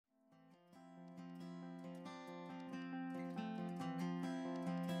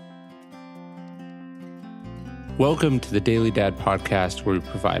Welcome to the Daily Dad Podcast, where we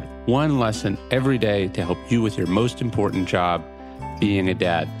provide one lesson every day to help you with your most important job, being a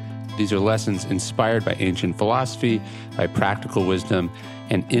dad. These are lessons inspired by ancient philosophy, by practical wisdom,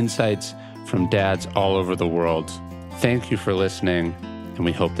 and insights from dads all over the world. Thank you for listening, and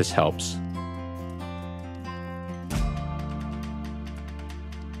we hope this helps.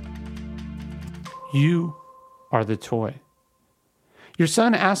 You are the toy. Your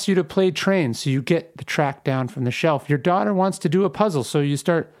son asks you to play train, so you get the track down from the shelf. Your daughter wants to do a puzzle, so you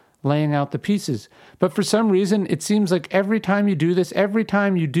start laying out the pieces. But for some reason, it seems like every time you do this, every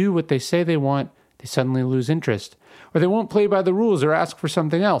time you do what they say they want, they suddenly lose interest. Or they won't play by the rules or ask for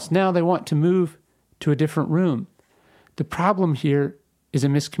something else. Now they want to move to a different room. The problem here is a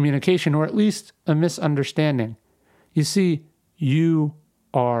miscommunication, or at least a misunderstanding. You see, you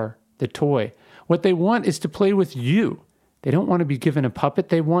are the toy. What they want is to play with you. They don't want to be given a puppet.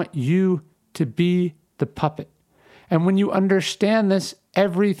 They want you to be the puppet. And when you understand this,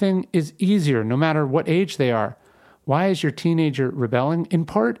 everything is easier, no matter what age they are. Why is your teenager rebelling? In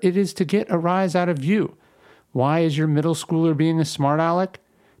part, it is to get a rise out of you. Why is your middle schooler being a smart aleck?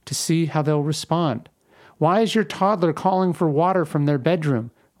 To see how they'll respond. Why is your toddler calling for water from their bedroom?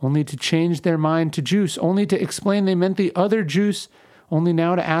 Only to change their mind to juice, only to explain they meant the other juice, only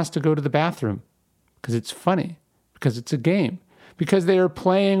now to ask to go to the bathroom. Because it's funny. Because it's a game, because they are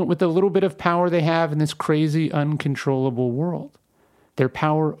playing with the little bit of power they have in this crazy, uncontrollable world. Their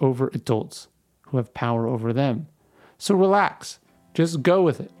power over adults who have power over them. So relax, just go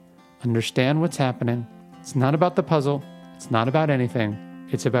with it. Understand what's happening. It's not about the puzzle. It's not about anything.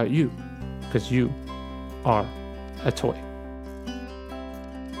 It's about you, because you are a toy.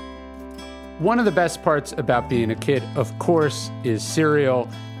 One of the best parts about being a kid, of course, is cereal.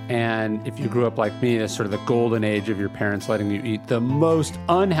 And if you grew up like me, that's sort of the golden age of your parents letting you eat the most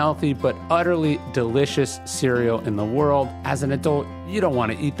unhealthy but utterly delicious cereal in the world. As an adult, you don't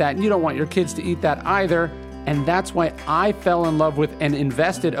want to eat that, and you don't want your kids to eat that either. And that's why I fell in love with and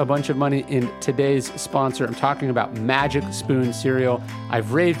invested a bunch of money in today's sponsor. I'm talking about Magic Spoon cereal.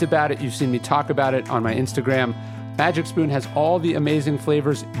 I've raved about it. You've seen me talk about it on my Instagram. Magic Spoon has all the amazing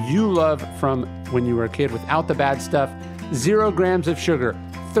flavors you love from when you were a kid without the bad stuff. 0 grams of sugar,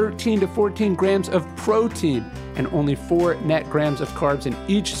 13 to 14 grams of protein, and only 4 net grams of carbs in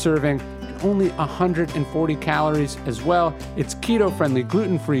each serving, and only 140 calories as well. It's keto-friendly,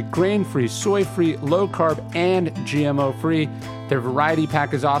 gluten-free, grain-free, soy-free, low-carb, and GMO-free. Their variety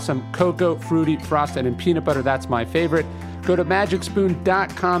pack is awesome. Cocoa, fruity, frosted, and peanut butter. That's my favorite. Go to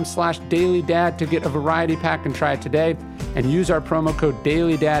magicspoon.com/dailydad to get a variety pack and try it today. And use our promo code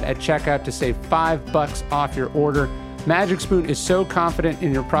DailyDad at checkout to save $5 off your order. Magic Spoon is so confident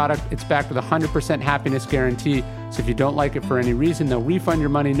in your product, it's backed with a 100% happiness guarantee. So if you don't like it for any reason, they'll refund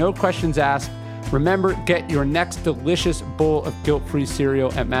your money, no questions asked. Remember, get your next delicious bowl of guilt-free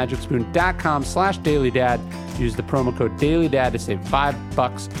cereal at magicspoon.com/dailydad. Use the promo code DailyDad to save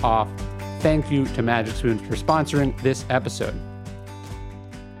 $5 off. Thank you to Magic Spoon for sponsoring this episode.